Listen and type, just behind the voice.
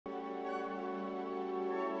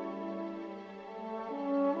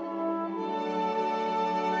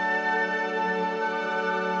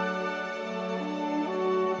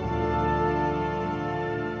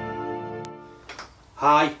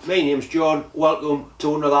Hi, my name's John. Welcome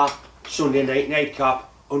to another Sunday night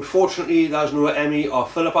nightcap. Unfortunately, there's no Emmy or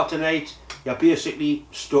Philippa tonight. You're basically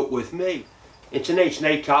stuck with me. In tonight's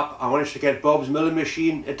nightcap, I managed to get Bob's milling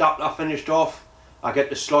machine adapter finished off. I get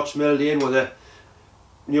the slots milled in with a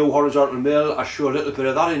new horizontal mill. I show a little bit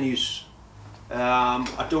of that in use.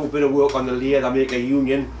 I do a bit of work on the lathe. I make a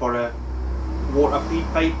union for a water feed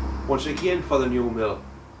pipe, once again for the new mill.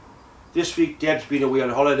 This week Deb's been away on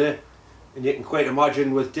holiday, and you can quite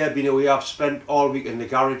imagine with Deb being away I've spent all week in the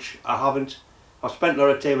garage. I haven't. I've spent a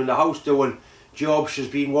lot of time in the house doing jobs she's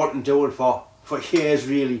been wanting doing for years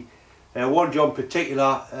really. One job in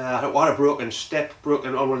particular, I had a broken step,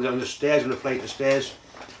 on the stairs, on the flight of stairs.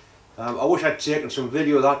 I wish I'd taken some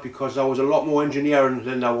video of that because there was a lot more engineering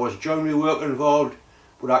than there was joinery work involved,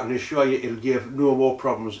 but I can assure you it'll give no more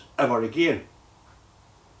problems ever again.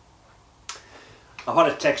 I've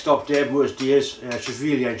had a text off Deb most days. She's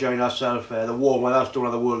really enjoying herself. The warm weather's done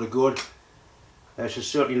her the world of good. She's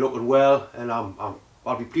certainly looking well, and I'll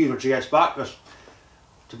be pleased when she gets back, because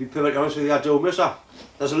to be perfectly honest with you, I do miss her.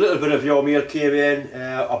 There's a little bit of your mail came in.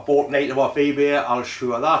 I bought an item off eBay, I'll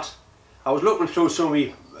show her that. I was looking through some of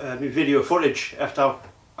my video footage after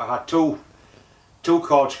I had two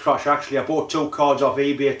cards crash. Actually, I bought 2 cards off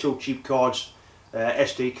eBay, 2 cheap cards,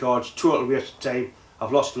 SD cards, total waste of time.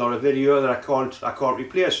 I've lost a lot of video that I can't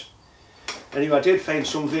replace. Anyway, I did find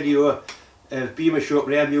some video of Beamish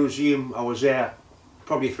Open Air Museum. I was there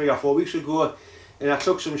probably 3 or 4 weeks ago, and I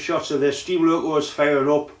took some shots of the steam locos firing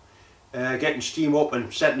up, getting steam up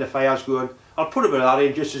and setting the fires going. I'll put a bit of that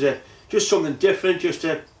in just something different, just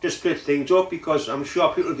to split things up, because I'm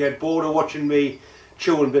sure people get bored of watching me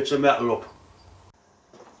chewing bits of metal up.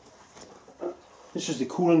 This is the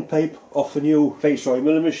coolant pipe off the new Viceroy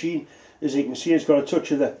milling machine. As you can see, it's got a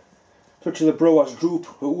touch of the brewer's droop.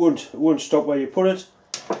 It won't stop where you put it.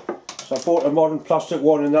 So I bought a modern plastic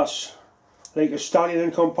one, and that's like a stallion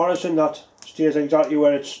in comparison. That stays exactly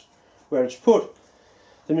where it's put.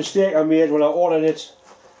 The mistake I made when I ordered it,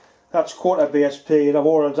 that's 1/4 BSP, and I've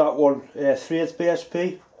ordered that one 1/3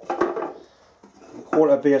 BSP.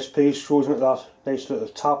 1/4 BSP throws into that nice little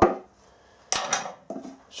tap.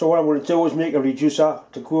 So what I'm going to do is make a reducer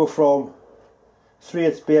to go from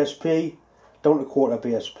 1/3 BSP down to 1/4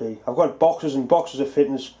 BSP. I've got boxes and boxes of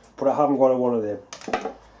fittings, but I haven't got one of them.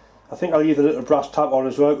 I think I'll leave the little brass tap on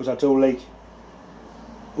as well, because I do like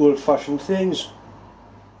old-fashioned things.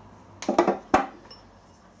 I've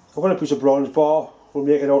got a piece of bronze bar. We'll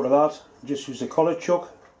make it out of that. Just use the collar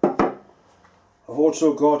chuck. I've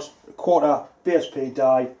also got a 1/4 BSP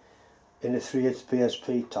die and a 1/3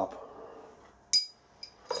 BSP tap.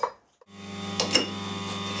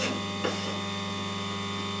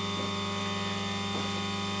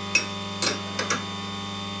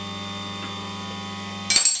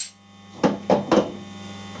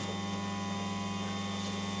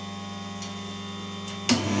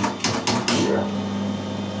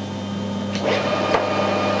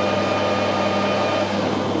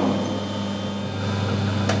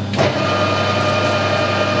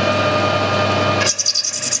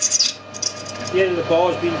 The end of the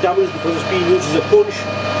bar has been damaged because it's been used as a punch.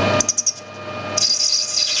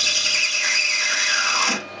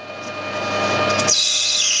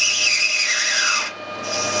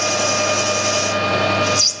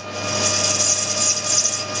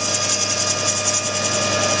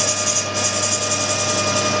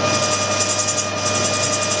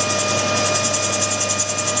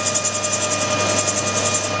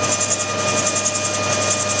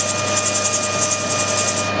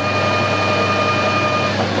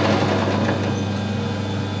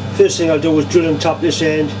 First thing I'll do is drill and tap this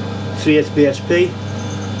end 1/3 BSP.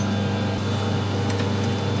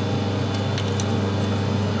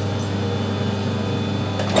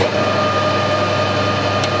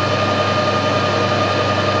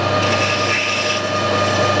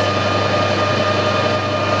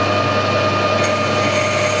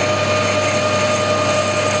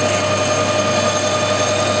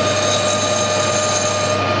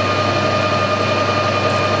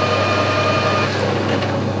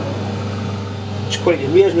 Quite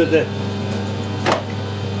amazing with the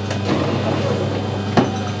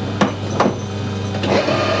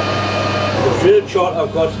drill chart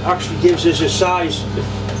I've got actually gives us a size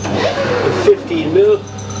of 15 mil.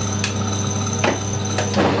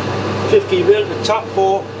 15 mil to tap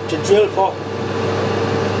for, to drill for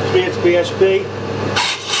 1/3 BSP.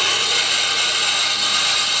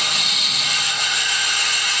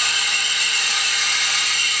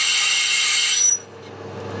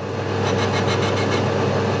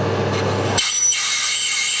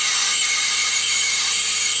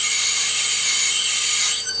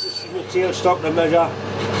 tail stock to measure. Only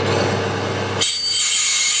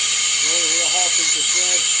a half inch of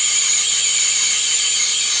thread,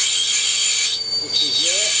 which is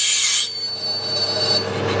there.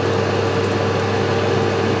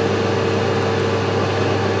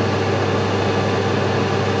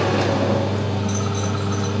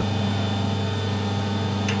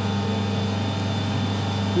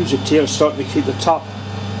 Use a tailstock to keep the top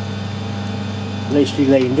nicely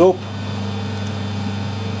lined up.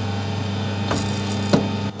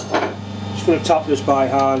 Just going to tap this by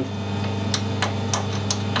hand.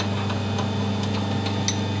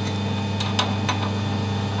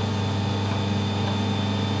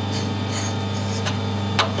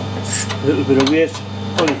 A little bit of weight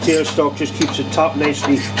on the tailstock just keeps the top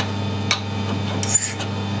nicely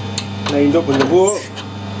lined up in the hole.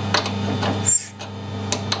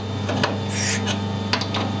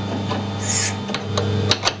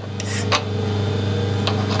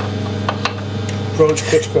 Branch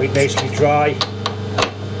cuts quite nicely dry.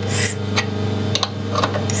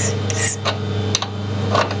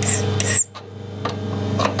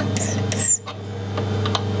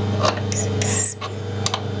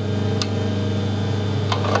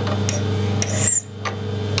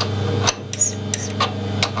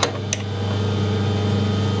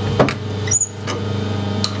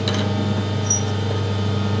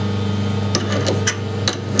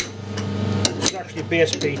 It's actually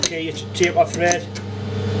BSP, it's a taper thread.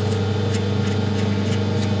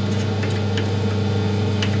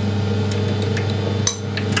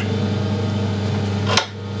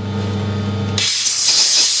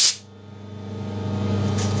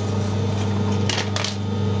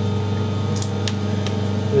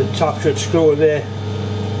 The top should screw in there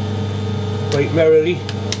quite merrily.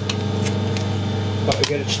 Got to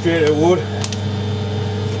get it straight at wood.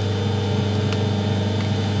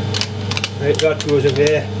 Right, that goes in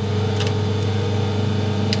there.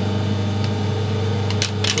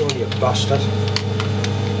 Oh, you bastard.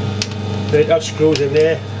 Right, that screws in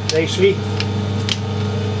there nicely.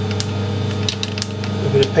 A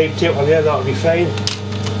bit of pipe tape on there, that'll be fine.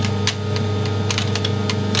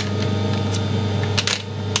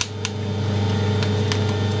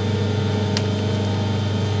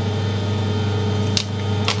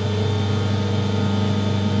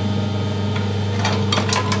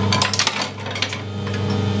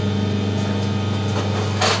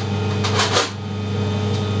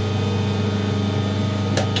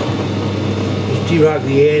 Derag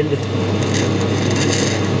the end.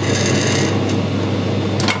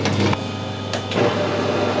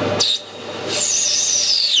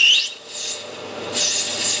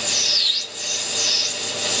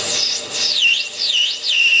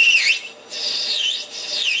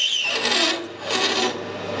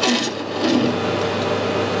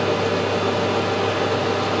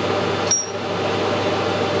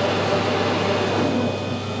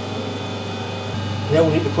 Now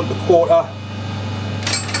we need to put the quarter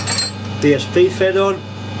BSP thread on.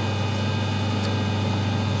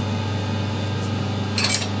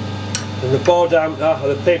 And the ball diameter,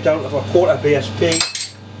 or the pipe diameter of a quarter BSP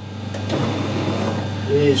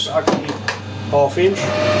is actually ½ inch.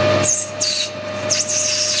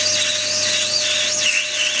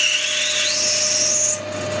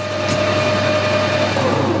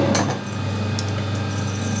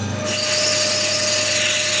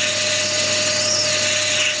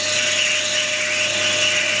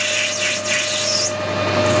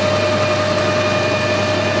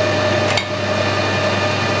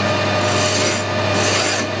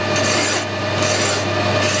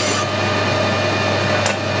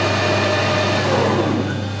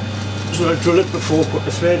 So I'll drill it before I put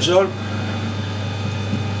the threads on. I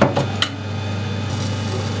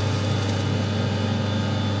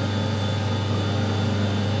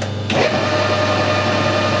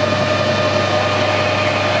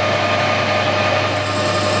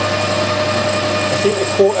think the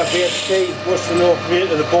quarter BSP was to know right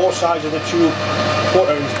to the bore size of the tube,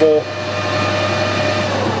 quarter inch bore.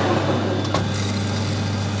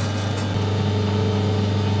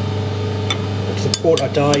 Quarter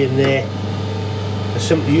die in there. I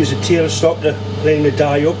simply use a tailstock to line the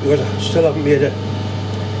die up because I still haven't made a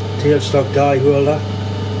tailstock die holder.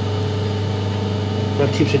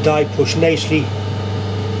 That keeps the die pushed nicely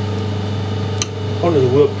onto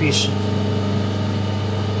the workpiece.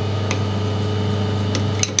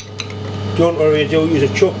 Don't worry, do use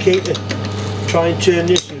a chuck key to try and turn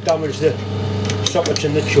this, you'll damage the sockets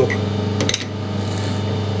in the chuck.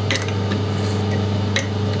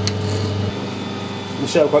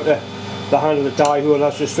 So I've got the handle of the die hole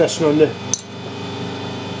that's just resting on the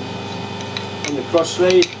cross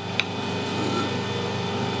slide.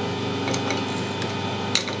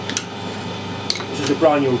 a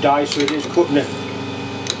brand new die, so it is cutting the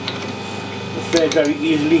thread very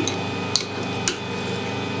easily.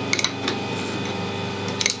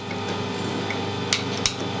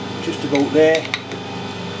 Just about there.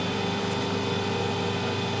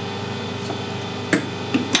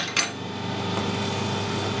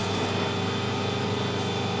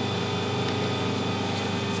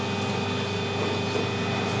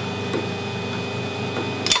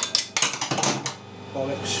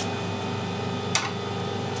 Bollocks.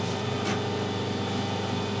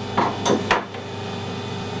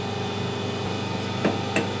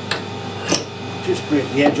 Just break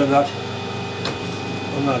the edge on that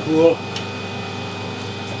hole.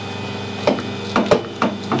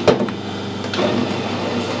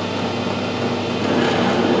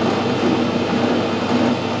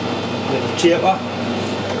 Little taper.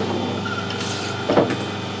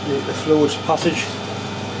 Make the fluid's passage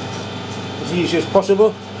as easy as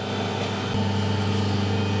possible.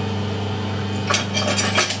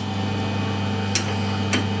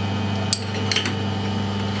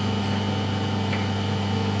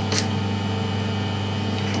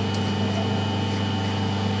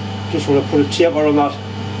 Just want to put a taper on that,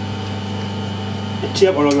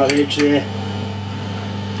 edge there.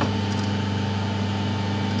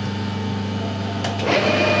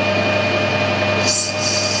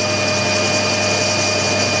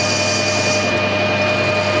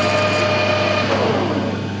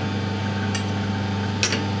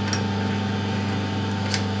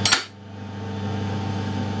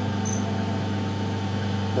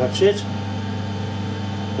 That's it.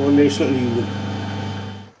 One nice little union.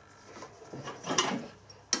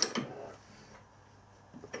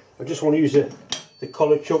 I just want to use the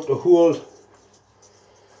collar chuck to hold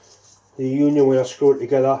the union when I screw it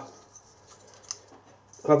together.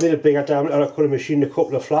 I've made a bigger diameter. I could have machined a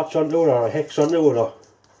couple of flats onto it or a hex onto it or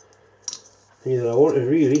either I wanted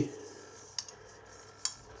really.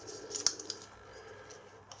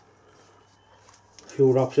 A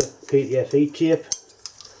few wraps of PTF heat tape.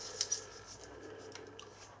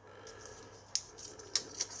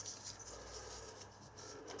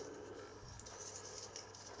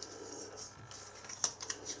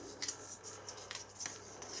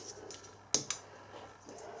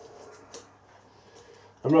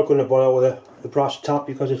 I'm not going to bother with the brass tap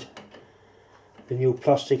because it's the new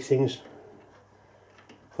plastic things,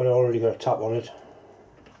 but I already got a tap on it.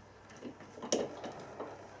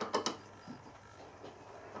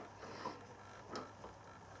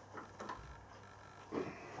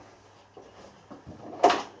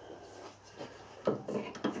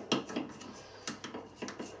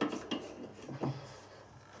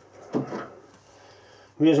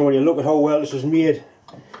 Amazing when you look at how well this is made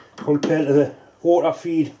compared to the water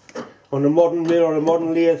feed on the modern mill or the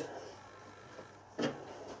modern lathe.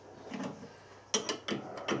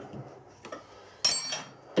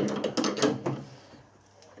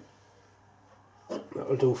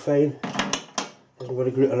 That'll do fine. Hasn't got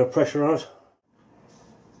a great deal of pressure on it.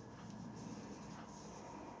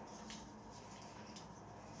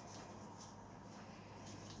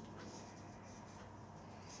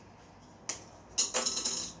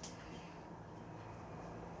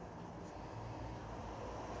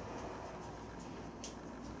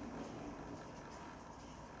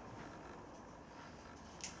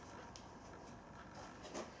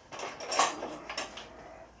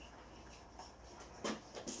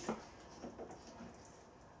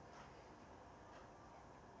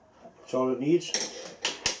 That's all it needs.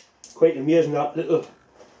 Quite amazing that the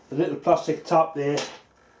little plastic tap there.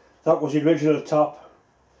 That was the original tap.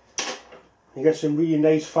 You get some really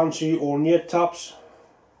nice fancy ornate taps.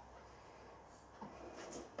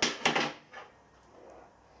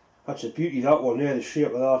 That's a beauty, that one there, the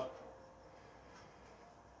shape of that.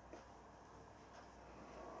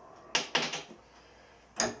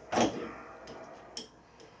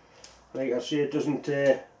 Like I say, it doesn't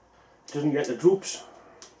get the droops.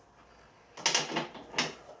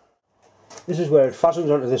 This is where it fastens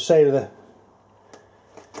onto the side of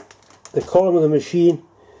the column of the machine.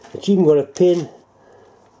 It's even got a pin,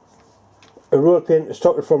 a roll pin to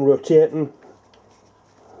stop it from rotating.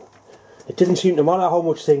 It didn't seem to matter how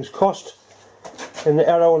much things cost in the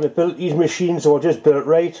era when they built these machines, so I just built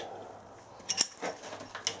right.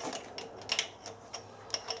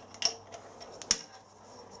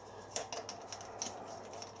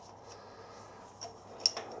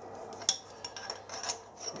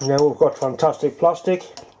 Now we've got fantastic plastic.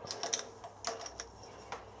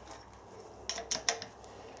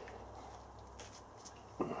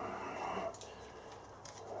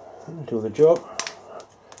 Do the job.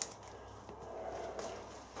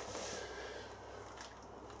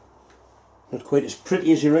 Not quite as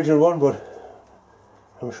pretty as the original one, but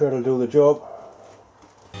I'm sure it'll do the job.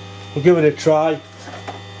 We'll give it a try.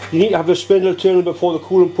 You need to have the spindle turning before the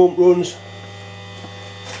coolant pump runs.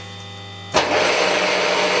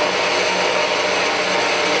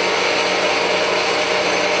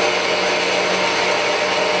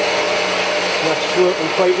 That's working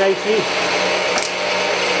quite nicely.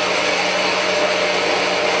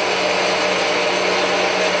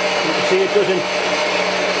 You can see it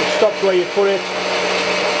stops where you put it.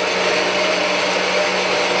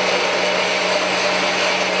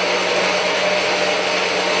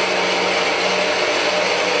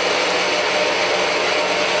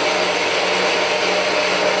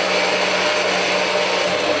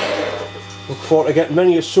 Look forward to getting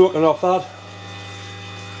many a soaking off that.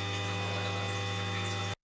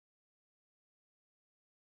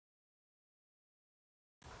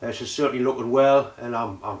 This is certainly looking well, and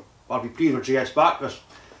I'll be pleased when she gets back, because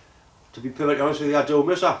to be perfectly honest with you, I do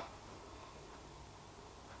miss her.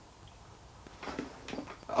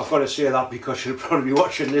 I've got to say that because she'll probably be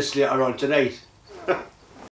watching this later on tonight.